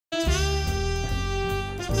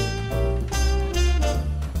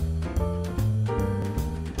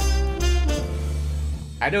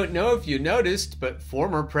I don't know if you noticed, but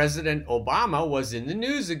former President Obama was in the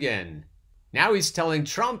news again. Now he's telling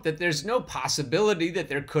Trump that there's no possibility that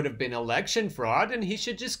there could have been election fraud and he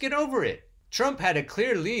should just get over it. Trump had a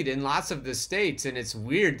clear lead in lots of the states, and it's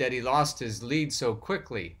weird that he lost his lead so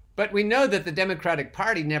quickly. But we know that the Democratic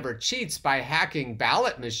Party never cheats by hacking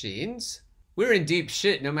ballot machines. We're in deep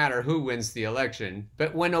shit no matter who wins the election.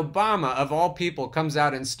 But when Obama, of all people, comes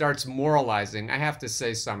out and starts moralizing, I have to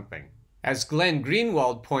say something. As Glenn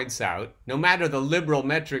Greenwald points out, no matter the liberal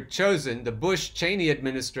metric chosen, the Bush-Cheney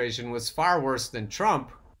administration was far worse than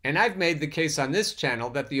Trump, and I've made the case on this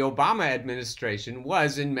channel that the Obama administration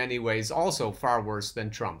was in many ways also far worse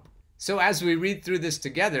than Trump. So as we read through this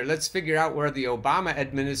together, let's figure out where the Obama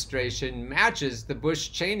administration matches the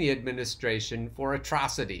Bush-Cheney administration for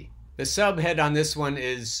atrocity. The subhead on this one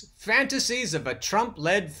is, "Fantasies of a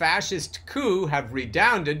Trump-led fascist coup have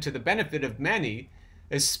redounded to the benefit of many,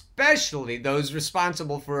 especially those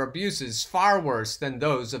responsible for abuses far worse than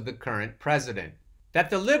those of the current president." That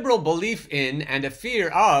the liberal belief in and a fear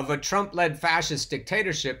of a Trump-led fascist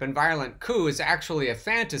dictatorship and violent coup is actually a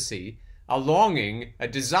fantasy, a longing, a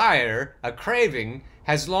desire, a craving,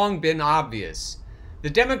 has long been obvious. The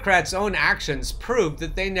Democrats' own actions prove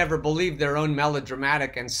that they never believed their own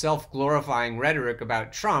melodramatic and self-glorifying rhetoric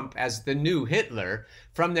about Trump as the new Hitler,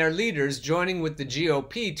 from their leaders joining with the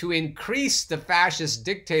GOP to increase the fascist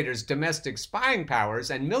dictator's domestic spying powers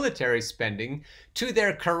and military spending, to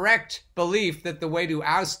their correct belief that the way to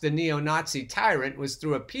oust the neo-Nazi tyrant was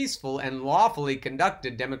through a peaceful and lawfully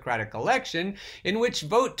conducted democratic election in which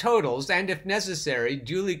vote totals and, if necessary,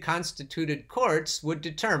 duly constituted courts would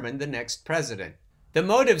determine the next president. The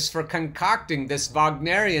motives for concocting this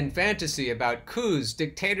Wagnerian fantasy about coups,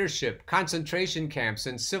 dictatorship, concentration camps,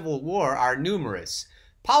 and civil war are numerous.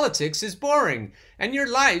 Politics is boring, and your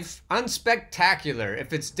life unspectacular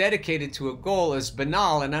if it's dedicated to a goal as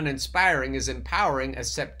banal and uninspiring as empowering a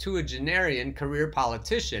septuagenarian career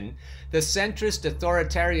politician, the centrist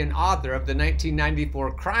authoritarian author of the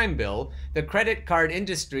 1994 crime bill, the credit card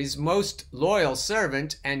industry's most loyal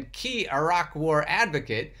servant and key Iraq War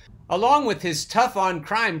advocate, along with his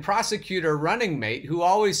tough-on-crime prosecutor running mate who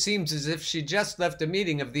always seems as if she just left a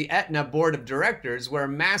meeting of the Aetna Board of Directors where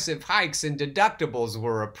massive hikes in deductibles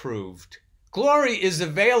were approved. Glory is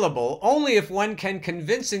available only if one can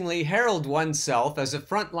convincingly herald oneself as a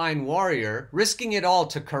frontline warrior, risking it all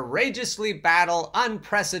to courageously battle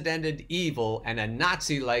unprecedented evil and a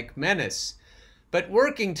Nazi-like menace. But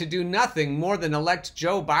working to do nothing more than elect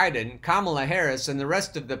Joe Biden, Kamala Harris, and the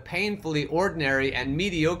rest of the painfully ordinary and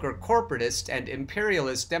mediocre corporatist and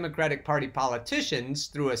imperialist Democratic Party politicians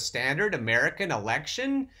through a standard American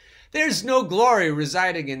election? There's no glory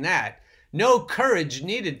residing in that, no courage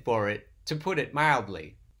needed for it, to put it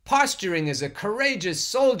mildly. Posturing as a courageous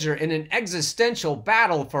soldier in an existential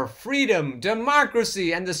battle for freedom,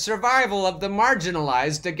 democracy, and the survival of the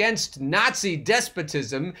marginalized against Nazi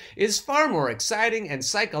despotism is far more exciting and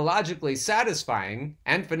psychologically satisfying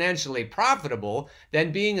and financially profitable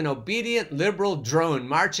than being an obedient liberal drone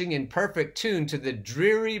marching in perfect tune to the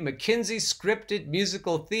dreary McKinsey scripted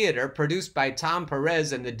musical theater produced by Tom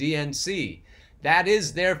Perez and the DNC. That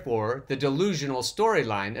is, therefore, the delusional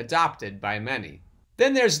storyline adopted by many.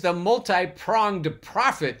 Then there's the multi-pronged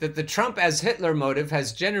profit that the Trump as Hitler motive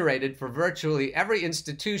has generated for virtually every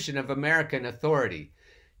institution of American authority.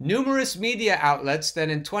 Numerous media outlets that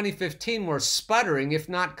in 2015 were sputtering, if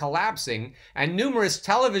not collapsing, and numerous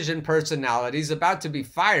television personalities about to be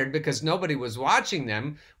fired because nobody was watching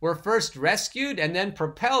them, were first rescued and then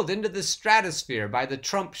propelled into the stratosphere by the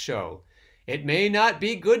Trump show. "It may not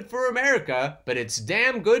be good for America, but it's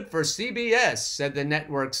damn good for CBS," said the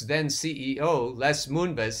network's then CEO, Les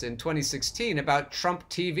Moonves, in 2016 about Trump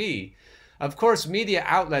TV. Of course, media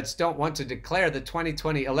outlets don't want to declare the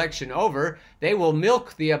 2020 election over. They will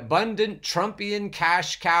milk the abundant Trumpian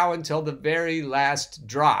cash cow until the very last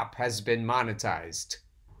drop has been monetized.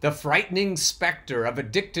 The frightening specter of a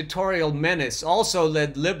dictatorial menace also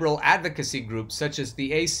led liberal advocacy groups such as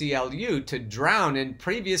the ACLU to drown in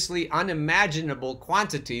previously unimaginable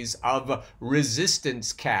quantities of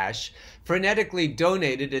resistance cash, frenetically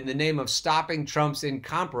donated in the name of stopping Trump's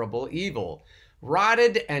incomparable evil.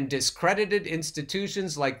 Rotted and discredited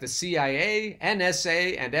institutions like the CIA,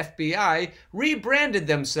 NSA, and FBI rebranded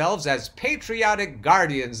themselves as patriotic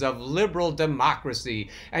guardians of liberal democracy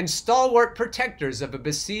and stalwart protectors of a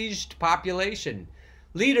besieged population.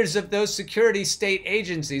 Leaders of those security state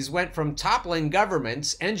agencies went from toppling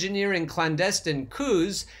governments, engineering clandestine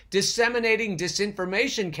coups, disseminating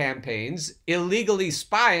disinformation campaigns, illegally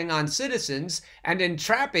spying on citizens, and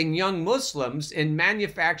entrapping young Muslims in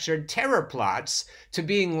manufactured terror plots, to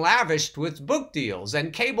being lavished with book deals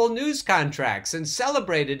and cable news contracts and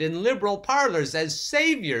celebrated in liberal parlors as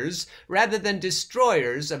saviors rather than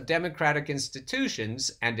destroyers of democratic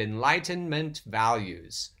institutions and Enlightenment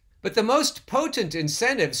values. But the most potent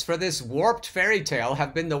incentives for this warped fairy tale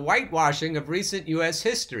have been the whitewashing of recent U.S.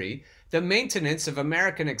 history, the maintenance of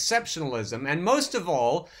American exceptionalism, and most of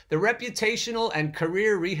all, the reputational and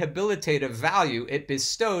career rehabilitative value it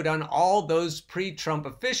bestowed on all those pre-Trump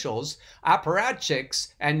officials,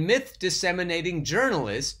 apparatchiks, and myth-disseminating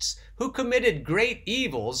journalists who committed great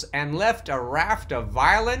evils and left a raft of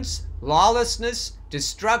violence, lawlessness,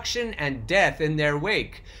 destruction, and death in their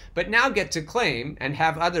wake, but now get to claim, and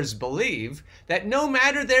have others believe, that no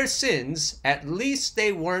matter their sins, at least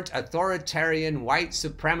they weren't authoritarian, white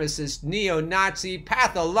supremacist, neo-Nazi,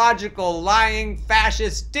 pathological, lying,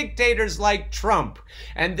 fascist dictators like Trump,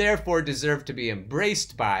 and therefore deserve to be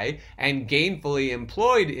embraced by and gainfully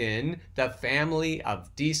employed in the family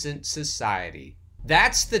of decent society.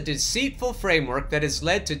 That's the deceitful framework that has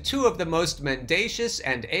led to two of the most mendacious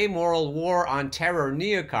and amoral war on terror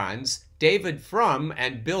neocons, David Frum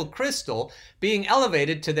and Bill Kristol, being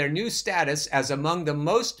elevated to their new status as among the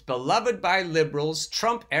most beloved by liberals,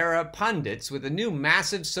 Trump-era pundits with a new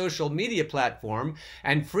massive social media platform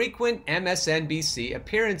and frequent MSNBC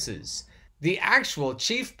appearances. The actual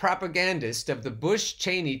chief propagandist of the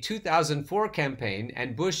Bush-Cheney 2004 campaign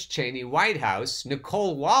and Bush-Cheney White House,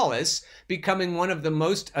 Nicole Wallace, becoming one of the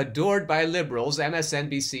most adored by liberals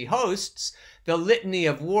MSNBC hosts, the litany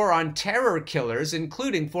of war on terror killers,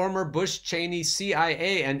 including former Bush-Cheney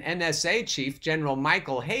CIA and NSA Chief General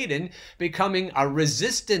Michael Hayden, becoming a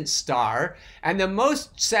resistance star, and the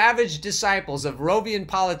most savage disciples of Rovian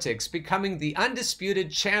politics becoming the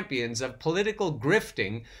undisputed champions of political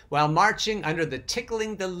grifting while marching under the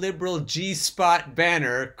tickling the liberal G-spot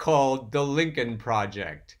banner called the Lincoln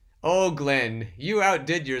Project. Oh, Glenn, you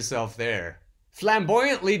outdid yourself there.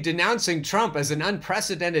 Flamboyantly denouncing Trump as an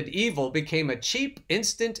unprecedented evil became a cheap,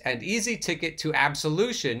 instant, and easy ticket to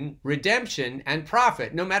absolution, redemption, and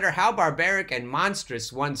profit, no matter how barbaric and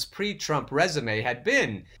monstrous one's pre-Trump resume had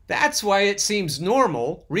been. That's why it seems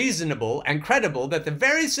normal, reasonable, and credible that the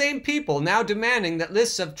very same people now demanding that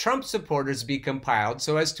lists of Trump supporters be compiled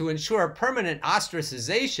so as to ensure permanent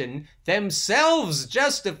ostracization, themselves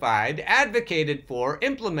justified, advocated for,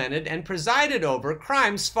 implemented, and presided over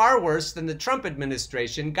crimes far worse than the Trump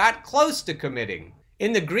administration got close to committing.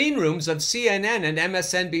 In the green rooms of CNN and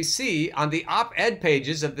MSNBC, on the op-ed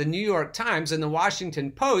pages of the New York Times and the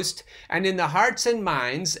Washington Post, and in the hearts and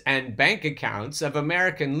minds and bank accounts of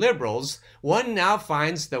American liberals, one now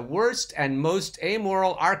finds the worst and most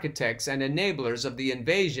amoral architects and enablers of the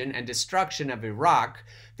invasion and destruction of Iraq,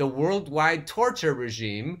 the worldwide torture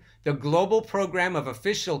regime, the global program of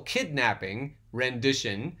official kidnapping,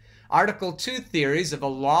 rendition, Article 2 theories of a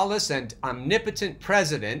lawless and omnipotent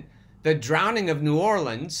president, the drowning of New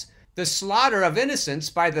Orleans, the slaughter of innocents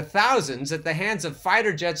by the thousands at the hands of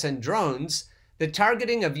fighter jets and drones, the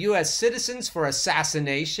targeting of U.S. citizens for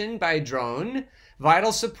assassination by drone,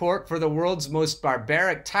 vital support for the world's most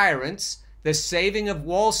barbaric tyrants, the saving of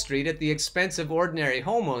Wall Street at the expense of ordinary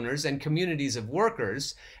homeowners and communities of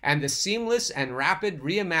workers, and the seamless and rapid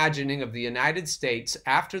reimagining of the United States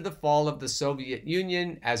after the fall of the Soviet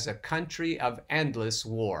Union as a country of endless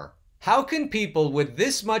war. How can people with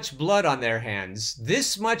this much blood on their hands,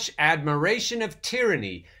 this much admiration of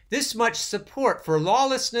tyranny, this much support for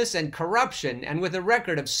lawlessness and corruption, and with a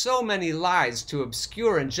record of so many lies to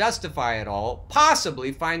obscure and justify it all,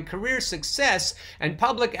 possibly find career success and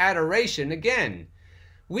public adoration again?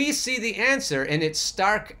 We see the answer in its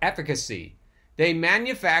stark efficacy. They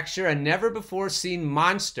manufacture a never-before-seen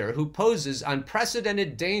monster who poses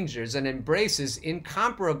unprecedented dangers and embraces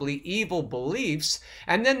incomparably evil beliefs,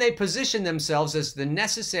 and then they position themselves as the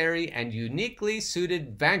necessary and uniquely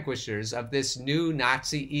suited vanquishers of this new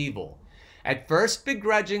Nazi evil. At first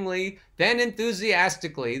begrudgingly, then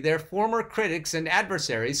enthusiastically, their former critics and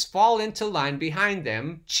adversaries fall into line behind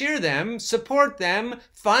them, cheer them, support them,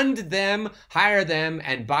 fund them, hire them,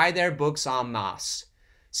 and buy their books en masse.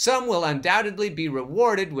 Some will undoubtedly be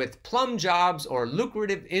rewarded with plum jobs or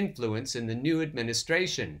lucrative influence in the new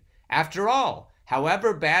administration. After all,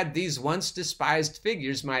 however bad these once despised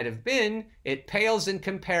figures might have been, it pales in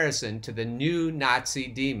comparison to the new Nazi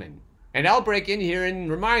demon. And I'll break in here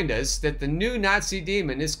and remind us that the new Nazi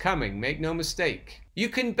demon is coming, make no mistake. You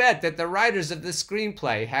can bet that the writers of the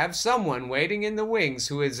screenplay have someone waiting in the wings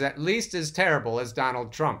who is at least as terrible as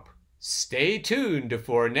Donald Trump. Stay tuned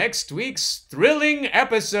for next week's thrilling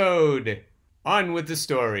episode. On with the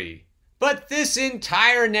story. But this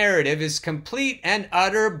entire narrative is complete and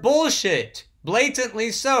utter bullshit.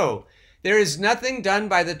 Blatantly so. There is nothing done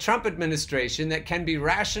by the Trump administration that can be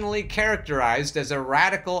rationally characterized as a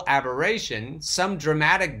radical aberration, some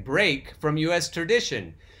dramatic break from U.S.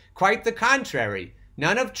 tradition. Quite the contrary.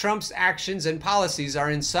 None of Trump's actions and policies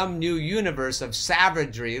are in some new universe of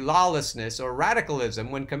savagery, lawlessness, or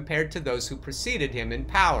radicalism when compared to those who preceded him in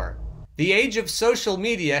power. The age of social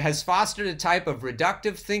media has fostered a type of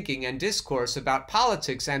reductive thinking and discourse about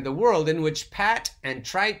politics and the world in which pat and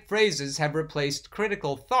trite phrases have replaced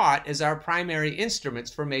critical thought as our primary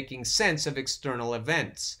instruments for making sense of external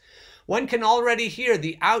events. One can already hear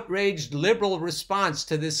the outraged liberal response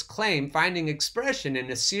to this claim finding expression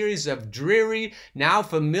in a series of dreary, now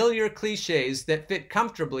familiar cliches that fit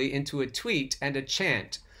comfortably into a tweet and a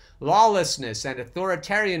chant. Lawlessness and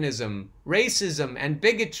authoritarianism, racism and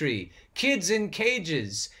bigotry, kids in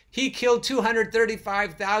cages, he killed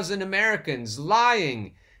 235,000 Americans,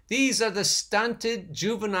 lying. These are the stunted,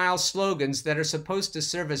 juvenile slogans that are supposed to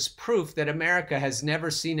serve as proof that America has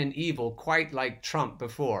never seen an evil quite like Trump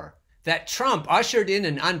before. That Trump ushered in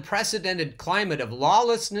an unprecedented climate of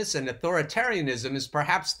lawlessness and authoritarianism is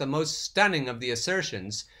perhaps the most stunning of the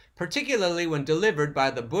assertions, particularly when delivered by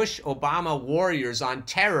the Bush-Obama warriors on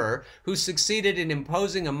terror who succeeded in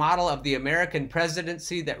imposing a model of the American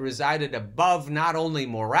presidency that resided above not only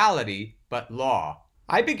morality, but law.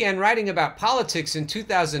 I began writing about politics in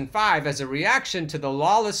 2005 as a reaction to the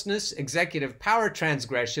lawlessness, executive power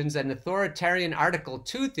transgressions, and authoritarian Article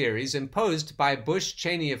 2 theories imposed by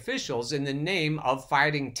Bush-Cheney officials in the name of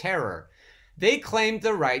fighting terror. They claimed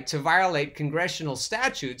the right to violate congressional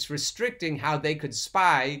statutes restricting how they could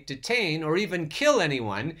spy, detain, or even kill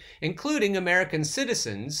anyone, including American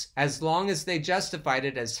citizens, as long as they justified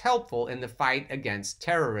it as helpful in the fight against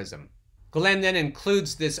terrorism. Glenn then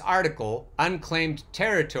includes this article, Unclaimed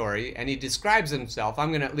Territory, and he describes himself. I'm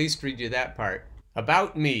going to at least read you that part.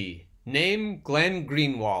 About me. Name Glenn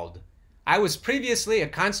Greenwald. I was previously a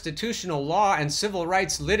constitutional law and civil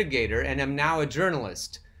rights litigator and am now a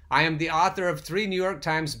journalist. I am the author of 3 New York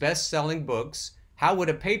Times best-selling books, How Would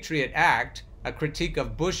a Patriot Act? A critique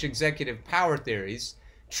of Bush executive power theories,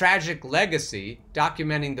 Tragic Legacy,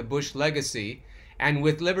 documenting the Bush legacy, and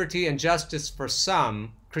With Liberty and Justice for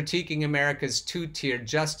Some, critiquing America's two-tiered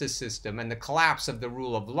justice system and the collapse of the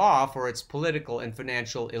rule of law for its political and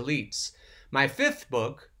financial elites. My 5th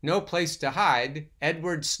book, No Place to Hide,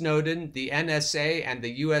 Edward Snowden, the NSA, and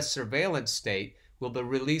the U.S. Surveillance State, will be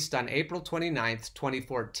released on April 29,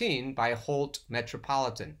 2014 by Holt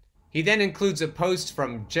Metropolitan. He then includes a post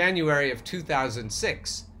from January of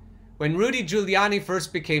 2006. When Rudy Giuliani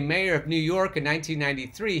first became mayor of New York in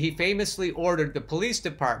 1993, he famously ordered the police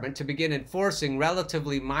department to begin enforcing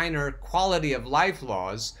relatively minor quality of life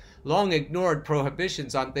laws, long ignored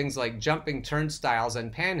prohibitions on things like jumping turnstiles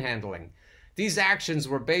and panhandling. These actions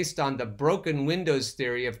were based on the broken windows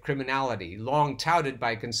theory of criminality, long touted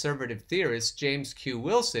by conservative theorist James Q.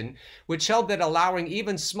 Wilson, which held that allowing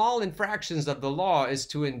even small infractions of the law is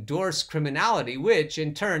to endorse criminality, which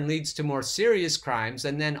in turn leads to more serious crimes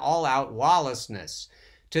and then all-out lawlessness.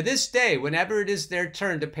 To this day, whenever it is their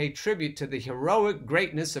turn to pay tribute to the heroic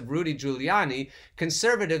greatness of Rudy Giuliani,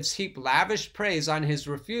 conservatives heap lavish praise on his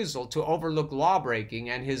refusal to overlook lawbreaking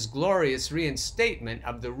and his glorious reinstatement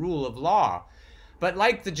of the rule of law. But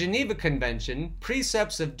like the Geneva Convention,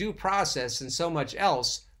 precepts of due process, and so much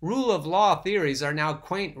else, rule of law theories are now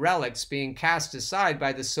quaint relics being cast aside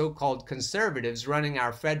by the so-called conservatives running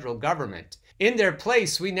our federal government. In their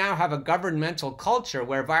place, we now have a governmental culture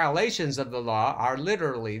where violations of the law are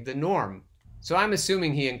literally the norm. So I'm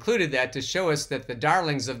assuming he included that to show us that the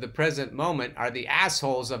darlings of the present moment are the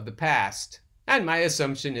assholes of the past. And my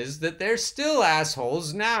assumption is that they're still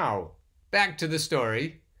assholes now. Back to the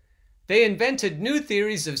story. They invented new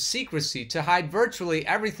theories of secrecy to hide virtually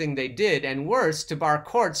everything they did, and worse, to bar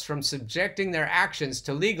courts from subjecting their actions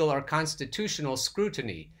to legal or constitutional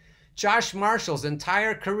scrutiny. Josh Marshall's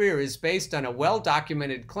entire career is based on a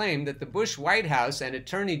well-documented claim that the Bush White House and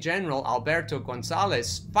Attorney General Alberto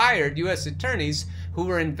Gonzales fired U.S. attorneys who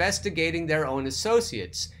were investigating their own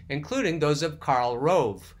associates, including those of Karl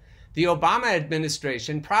Rove. The Obama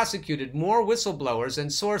administration prosecuted more whistleblowers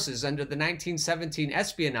and sources under the 1917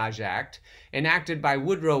 Espionage Act, enacted by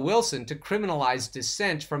Woodrow Wilson to criminalize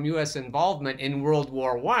dissent from U.S. involvement in World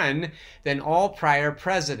War I, than all prior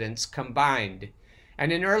presidents combined.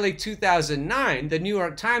 And in early 2009, the New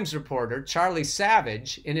York Times reporter Charlie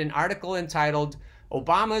Savage, in an article entitled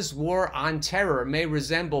 "Obama's War on Terror May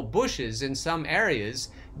Resemble Bush's in Some Areas,"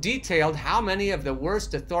 detailed how many of the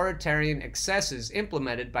worst authoritarian excesses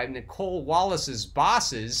implemented by Nicole Wallace's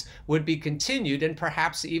bosses would be continued and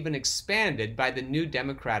perhaps even expanded by the new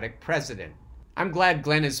Democratic president. I'm glad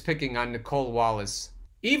Glenn is picking on Nicole Wallace.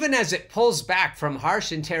 Even as it pulls back from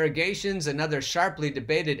harsh interrogations and other sharply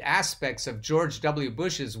debated aspects of George W.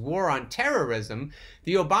 Bush's war on terrorism,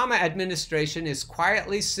 the Obama administration is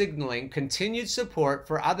quietly signaling continued support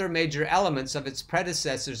for other major elements of its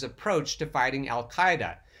predecessor's approach to fighting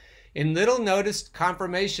al-Qaeda. In little-noticed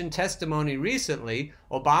confirmation testimony recently,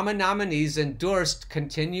 Obama nominees endorsed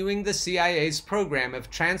continuing the CIA's program of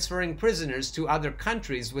transferring prisoners to other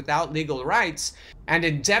countries without legal rights and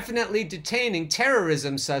indefinitely detaining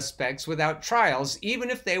terrorism suspects without trials, even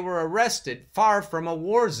if they were arrested far from a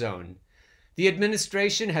war zone. The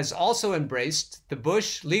administration has also embraced the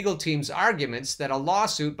Bush legal team's arguments that a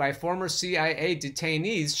lawsuit by former CIA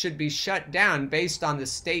detainees should be shut down based on the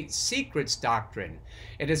state secrets doctrine.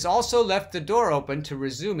 It has also left the door open to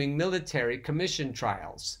resuming military commission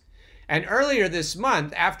trials. And earlier this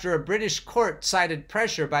month, after a British court cited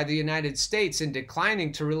pressure by the United States in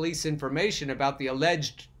declining to release information about the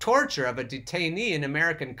alleged torture of a detainee in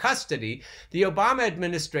American custody, the Obama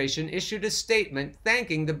administration issued a statement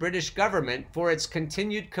thanking the British government for its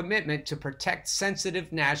continued commitment to protect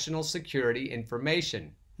sensitive national security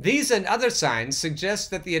information. These and other signs suggest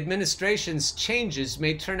that the administration's changes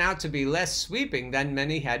may turn out to be less sweeping than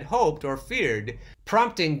many had hoped or feared,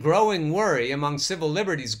 prompting growing worry among civil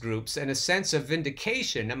liberties groups and a sense of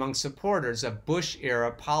vindication among supporters of Bush-era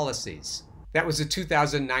policies. That was a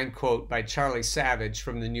 2009 quote by Charlie Savage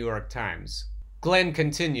from the New York Times. Glenn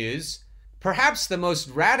continues, "Perhaps the most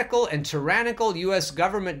radical and tyrannical U.S.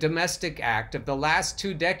 government domestic act of the last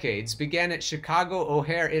 2 decades began at Chicago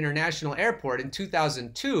O'Hare International Airport in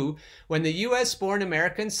 2002 when the U.S.-born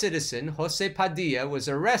American citizen Jose Padilla was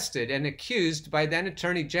arrested and accused by then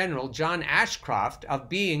Attorney General John Ashcroft of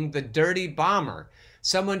being the dirty bomber,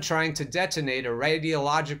 someone trying to detonate a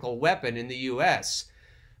radiological weapon in the U.S.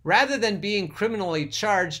 Rather than being criminally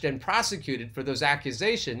charged and prosecuted for those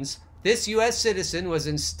accusations, this U.S. citizen was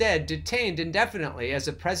instead detained indefinitely as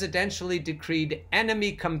a presidentially decreed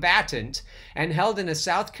enemy combatant and held in a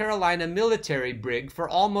South Carolina military brig for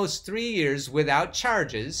almost 3 years without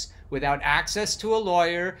charges, without access to a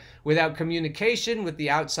lawyer, without communication with the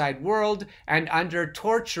outside world, and under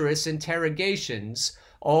torturous interrogations,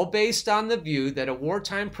 all based on the view that a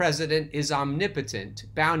wartime president is omnipotent,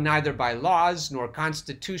 bound neither by laws nor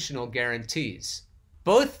constitutional guarantees."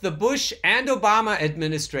 Both the Bush and Obama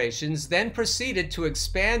administrations then proceeded to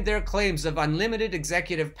expand their claims of unlimited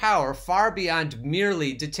executive power far beyond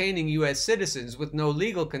merely detaining U.S. citizens with no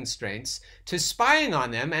legal constraints to spying on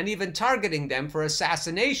them and even targeting them for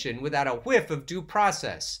assassination without a whiff of due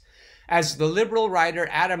process. As the liberal writer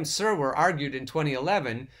Adam Serwer argued in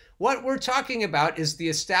 2011, what we're talking about is the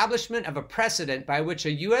establishment of a precedent by which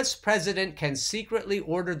a U.S. president can secretly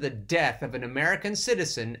order the death of an American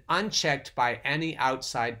citizen unchecked by any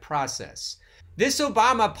outside process. This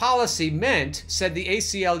Obama policy meant, said the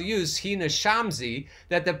ACLU's Hina Shamsi,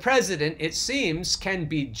 that the president, it seems, can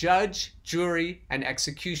be judge, jury, and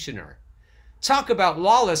executioner. Talk about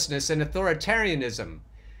lawlessness and authoritarianism.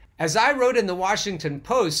 As I wrote in the Washington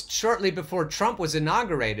Post shortly before Trump was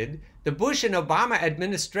inaugurated, the Bush and Obama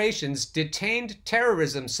administrations detained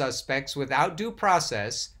terrorism suspects without due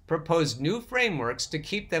process, proposed new frameworks to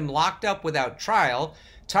keep them locked up without trial,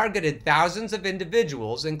 targeted thousands of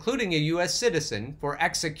individuals, including a U.S. citizen, for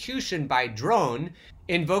execution by drone,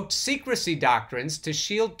 invoked secrecy doctrines to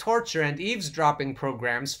shield torture and eavesdropping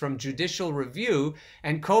programs from judicial review,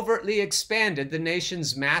 and covertly expanded the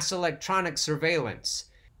nation's mass electronic surveillance.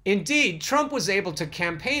 Indeed, Trump was able to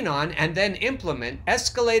campaign on and then implement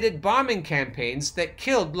escalated bombing campaigns that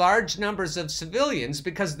killed large numbers of civilians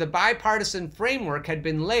because the bipartisan framework had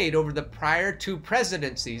been laid over the prior 2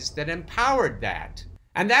 presidencies that empowered that.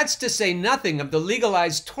 And that's to say nothing of the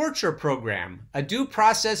legalized torture program, a due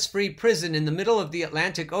process-free prison in the middle of the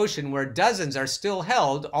Atlantic Ocean where dozens are still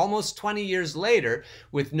held almost 20 years later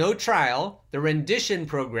with no trial, the rendition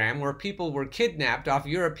program where people were kidnapped off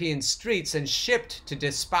European streets and shipped to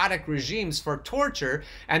despotic regimes for torture,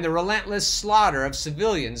 and the relentless slaughter of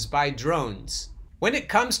civilians by drones. When it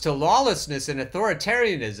comes to lawlessness and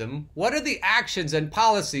authoritarianism, what are the actions and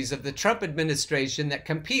policies of the Trump administration that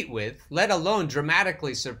compete with, let alone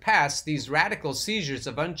dramatically surpass, these radical seizures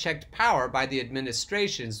of unchecked power by the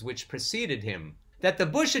administrations which preceded him? That the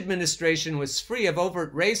Bush administration was free of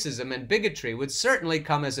overt racism and bigotry would certainly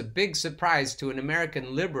come as a big surprise to an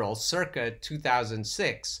American liberal circa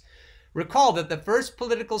 2006. Recall that the first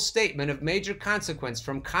political statement of major consequence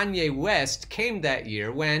from Kanye West came that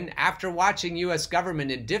year when, after watching U.S.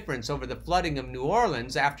 government indifference over the flooding of New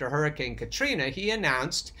Orleans after Hurricane Katrina, he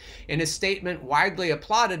announced, in a statement widely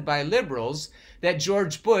applauded by liberals, that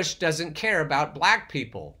George Bush doesn't care about black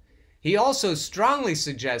people. He also strongly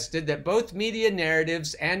suggested that both media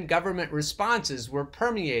narratives and government responses were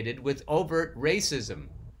permeated with overt racism.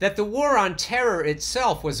 That the war on terror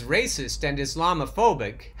itself was racist and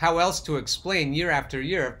Islamophobic, how else to explain year after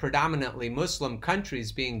year of predominantly Muslim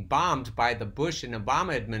countries being bombed by the Bush and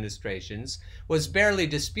Obama administrations, was barely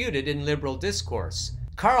disputed in liberal discourse.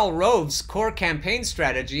 Karl Rove's core campaign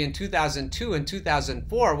strategy in 2002 and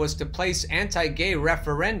 2004 was to place anti-gay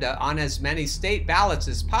referenda on as many state ballots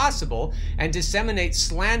as possible and disseminate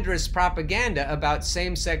slanderous propaganda about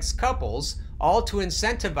same-sex couples, all to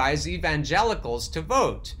incentivize evangelicals to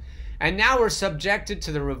vote. And now we're subjected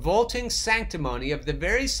to the revolting sanctimony of the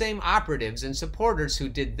very same operatives and supporters who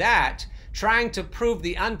did that, trying to prove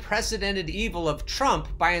the unprecedented evil of Trump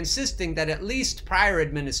by insisting that at least prior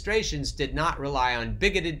administrations did not rely on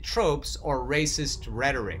bigoted tropes or racist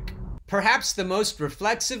rhetoric. Perhaps the most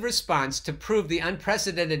reflexive response to prove the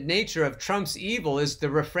unprecedented nature of Trump's evil is the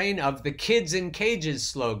refrain of the "kids in cages"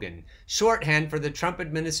 slogan, shorthand for the Trump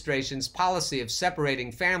administration's policy of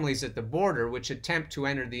separating families at the border which attempt to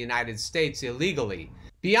enter the United States illegally.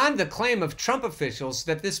 Beyond the claim of Trump officials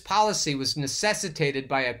that this policy was necessitated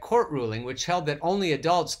by a court ruling which held that only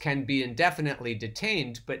adults can be indefinitely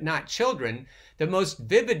detained, but not children, the most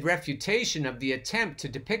vivid refutation of the attempt to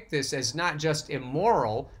depict this as not just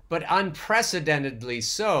immoral, but unprecedentedly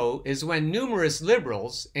so, is when numerous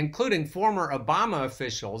liberals, including former Obama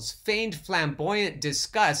officials, feigned flamboyant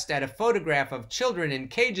disgust at a photograph of children in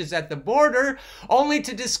cages at the border, only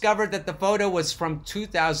to discover that the photo was from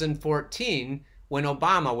 2014, when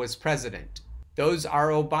Obama was president. Those are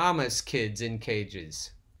Obama's kids in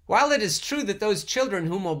cages. While it is true that those children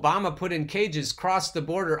whom Obama put in cages crossed the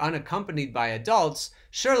border unaccompanied by adults,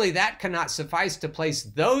 surely that cannot suffice to place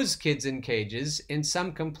those kids in cages in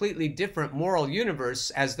some completely different moral universe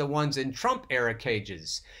as the ones in Trump-era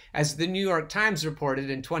cages. As the New York Times reported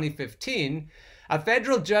in 2015, a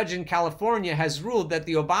federal judge in California has ruled that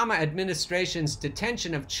the Obama administration's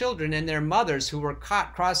detention of children and their mothers who were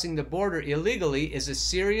caught crossing the border illegally is a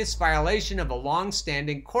serious violation of a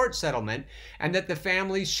long-standing court settlement and that the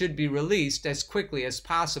families should be released as quickly as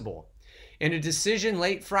possible. In a decision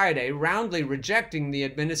late Friday, roundly rejecting the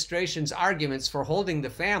administration's arguments for holding the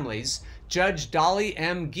families, Judge Dolly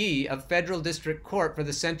M. Gee of Federal District Court for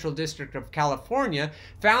the Central District of California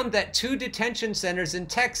found that 2 detention centers in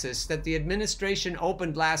Texas that the administration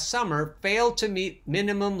opened last summer failed to meet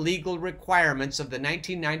minimum legal requirements of the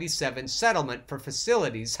 1997 settlement for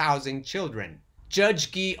facilities housing children.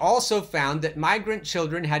 Judge Gee also found that migrant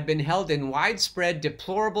children had been held in widespread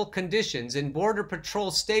deplorable conditions in Border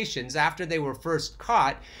Patrol stations after they were first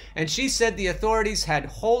caught, and she said the authorities had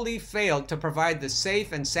wholly failed to provide the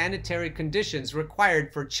safe and sanitary conditions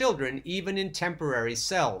required for children even in temporary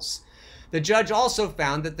cells. The judge also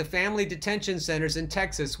found that the family detention centers in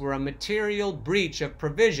Texas were a material breach of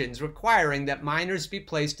provisions requiring that minors be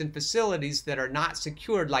placed in facilities that are not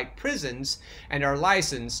secured like prisons and are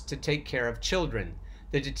licensed to take care of children.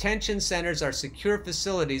 The detention centers are secure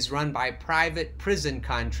facilities run by private prison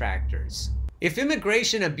contractors. If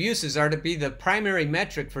immigration abuses are to be the primary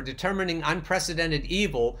metric for determining unprecedented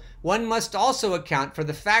evil, one must also account for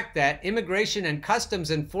the fact that Immigration and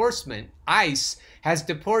Customs Enforcement, ICE, has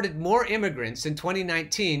deported more immigrants in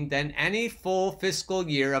 2019 than any full fiscal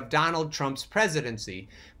year of Donald Trump's presidency,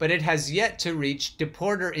 but it has yet to reach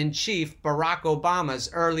Deporter-in-Chief Barack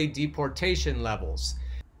Obama's early deportation levels.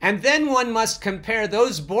 And then one must compare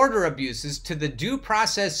those border abuses to the due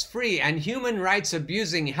process-free and human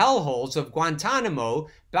rights-abusing hellholes of Guantanamo,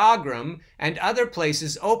 Bagram, and other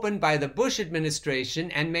places opened by the Bush administration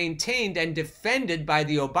and maintained and defended by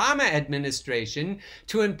the Obama administration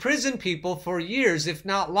to imprison people for years, if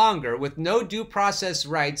not longer, with no due process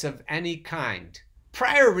rights of any kind.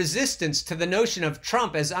 Prior resistance to the notion of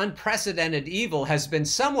Trump as unprecedented evil has been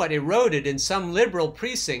somewhat eroded in some liberal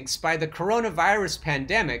precincts by the coronavirus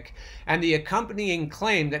pandemic and the accompanying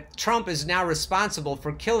claim that Trump is now responsible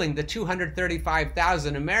for killing the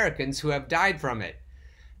 235,000 Americans who have died from it.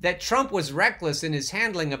 That Trump was reckless in his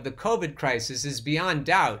handling of the COVID crisis is beyond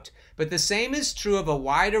doubt, but the same is true of a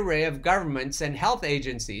wide array of governments and health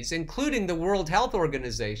agencies, including the World Health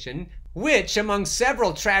Organization, which, among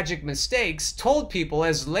several tragic mistakes, told people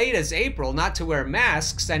as late as April not to wear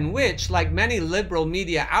masks, and which, like many liberal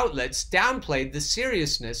media outlets, downplayed the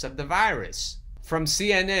seriousness of the virus. From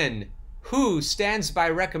CNN, WHO stands by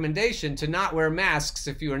recommendation to not wear masks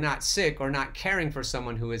if you are not sick or not caring for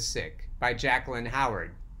someone who is sick, by Jacqueline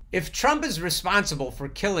Howard. If Trump is responsible for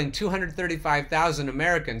killing 235,000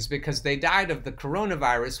 Americans because they died of the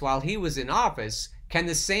coronavirus while he was in office, can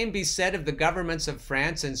the same be said of the governments of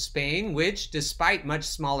France and Spain, which, despite much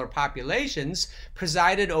smaller populations,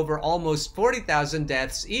 presided over almost 40,000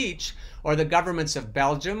 deaths each, or the governments of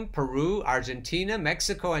Belgium, Peru, Argentina,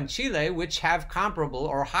 Mexico, and Chile, which have comparable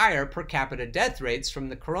or higher per capita death rates from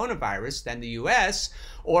the coronavirus than the US,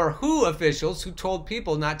 or WHO officials who told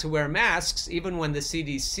people not to wear masks even when the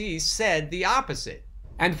CDC said the opposite?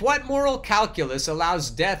 And what moral calculus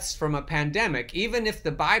allows deaths from a pandemic, even if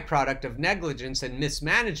the byproduct of negligence and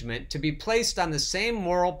mismanagement, to be placed on the same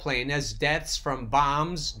moral plane as deaths from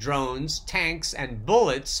bombs, drones, tanks, and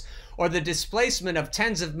bullets, or the displacement of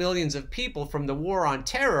tens of millions of people from the war on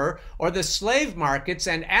terror, or the slave markets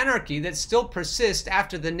and anarchy that still persist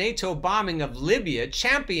after the NATO bombing of Libya,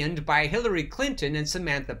 championed by Hillary Clinton and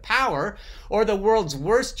Samantha Power, or the world's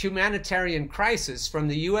worst humanitarian crisis from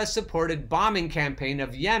the US-supported bombing campaign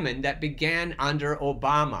of Yemen that began under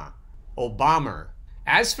Obama.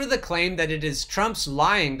 As for the claim that it is Trump's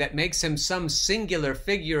lying that makes him some singular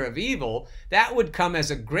figure of evil, that would come as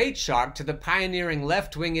a great shock to the pioneering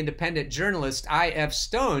left-wing independent journalist I.F.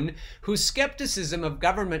 Stone, whose skepticism of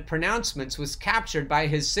government pronouncements was captured by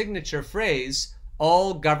his signature phrase,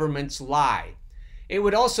 "All governments lie." It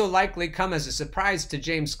would also likely come as a surprise to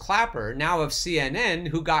James Clapper, now of CNN,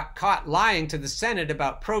 who got caught lying to the Senate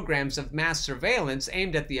about programs of mass surveillance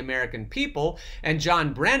aimed at the American people, and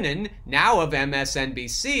John Brennan, now of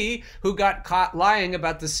MSNBC, who got caught lying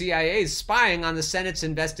about the CIA's spying on the Senate's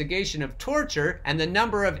investigation of torture and the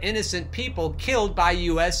number of innocent people killed by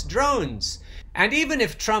US drones. And even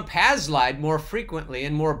if Trump has lied more frequently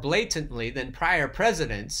and more blatantly than prior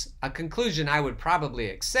presidents, a conclusion I would probably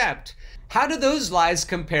accept, how do those lies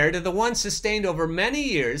compare to the ones sustained over many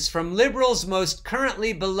years from liberals' most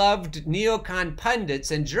currently beloved neocon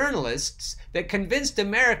pundits and journalists that convinced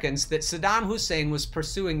Americans that Saddam Hussein was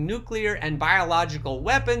pursuing nuclear and biological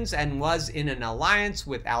weapons and was in an alliance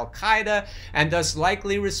with Al-Qaeda and thus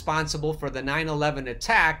likely responsible for the 9/11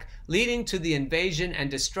 attack, leading to the invasion and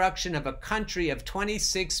destruction of a country of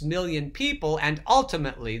 26 million people and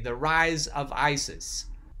ultimately the rise of ISIS?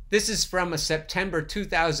 This is from a September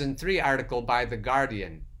 2003 article by The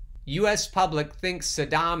Guardian. U.S. public thinks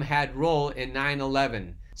Saddam had role in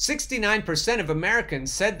 9/11. 69% of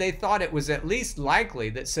Americans said they thought it was at least likely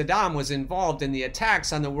that Saddam was involved in the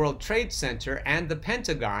attacks on the World Trade Center and the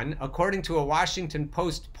Pentagon, according to a Washington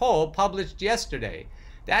Post poll published yesterday.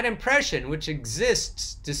 That impression, which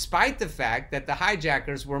exists despite the fact that the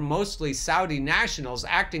hijackers were mostly Saudi nationals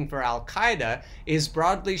acting for Al-Qaeda, is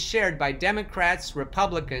broadly shared by Democrats,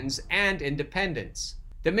 Republicans, and independents.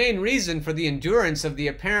 The main reason for the endurance of the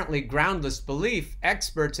apparently groundless belief,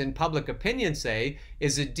 experts in public opinion say,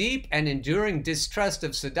 is a deep and enduring distrust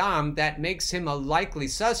of Saddam that makes him a likely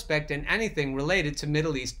suspect in anything related to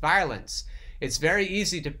Middle East violence. It's very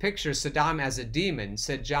easy to picture Saddam as a demon,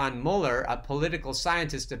 said John Mueller, a political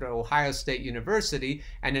scientist at Ohio State University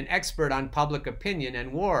and an expert on public opinion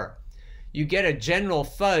and war. You get a general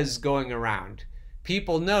fuzz going around.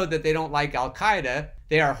 People know that they don't like Al-Qaeda,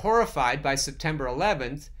 they are horrified by September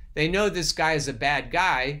 11th, they know this guy is a bad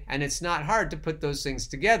guy, and it's not hard to put those things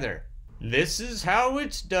together. This is how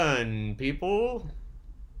it's done, people.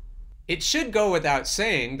 It should go without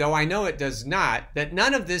saying, though I know it does not, that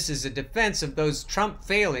none of this is a defense of those Trump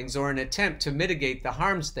failings or an attempt to mitigate the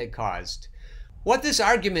harms they caused. What this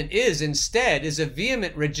argument is, instead, is a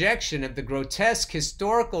vehement rejection of the grotesque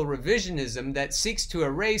historical revisionism that seeks to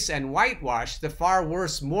erase and whitewash the far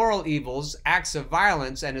worse moral evils, acts of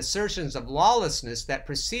violence, and assertions of lawlessness that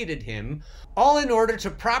preceded him, all in order to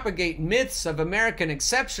propagate myths of American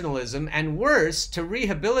exceptionalism and, worse, to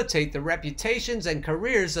rehabilitate the reputations and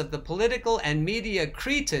careers of the political and media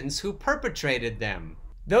cretins who perpetrated them.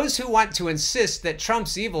 Those who want to insist that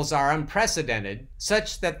Trump's evils are unprecedented,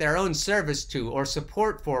 such that their own service to or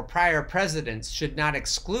support for prior presidents should not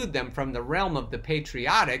exclude them from the realm of the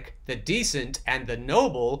patriotic, the decent, and the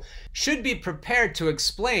noble, should be prepared to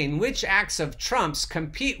explain which acts of Trump's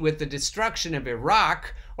compete with the destruction of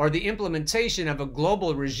Iraq, or the implementation of a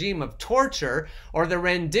global regime of torture, or the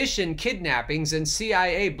rendition kidnappings and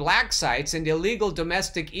CIA black sites and illegal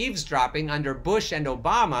domestic eavesdropping under Bush and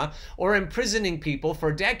Obama, or imprisoning people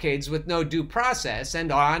for decades with no due process,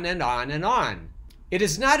 and on and on and on. It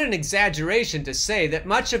is not an exaggeration to say that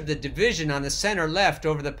much of the division on the center-left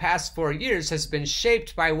over the past 4 years has been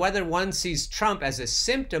shaped by whether one sees Trump as a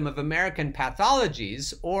symptom of American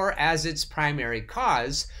pathologies or as its primary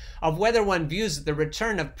cause, of whether one views the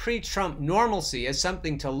return of pre-Trump normalcy as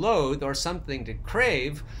something to loathe or something to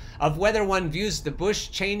crave, of whether one views the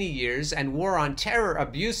Bush-Cheney years and war on terror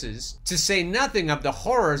abuses, to say nothing of the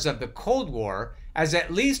horrors of the Cold War, as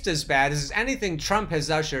at least as bad as anything Trump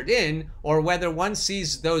has ushered in, or whether one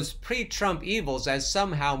sees those pre-Trump evils as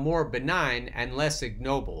somehow more benign and less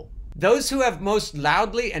ignoble. Those who have most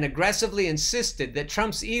loudly and aggressively insisted that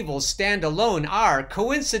Trump's evils stand alone are,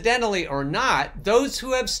 coincidentally or not, those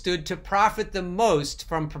who have stood to profit the most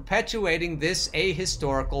from perpetuating this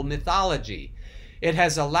ahistorical mythology. It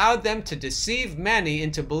has allowed them to deceive many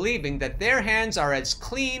into believing that their hands are as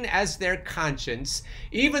clean as their conscience,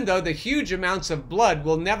 even though the huge amounts of blood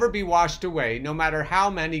will never be washed away, no matter how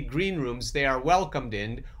many green rooms they are welcomed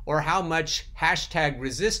in, or how much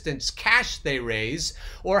 #resistance cash they raise,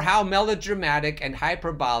 or how melodramatic and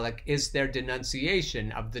hyperbolic is their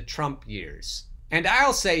denunciation of the Trump years. And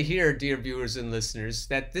I'll say here, dear viewers and listeners,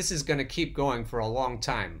 that this is going to keep going for a long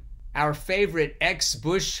time. Our favorite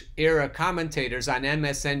ex-Bush era commentators on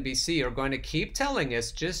MSNBC are going to keep telling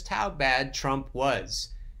us just how bad Trump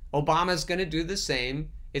was. Obama's going to do the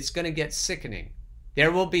same. It's going to get sickening.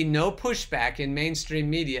 There will be no pushback in mainstream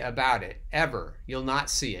media about it, ever. You'll not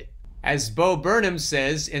see it. As Bo Burnham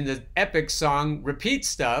says in the epic song Repeat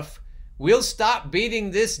Stuff, we'll stop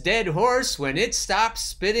beating this dead horse when it stops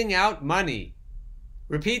spitting out money.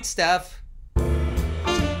 Repeat stuff.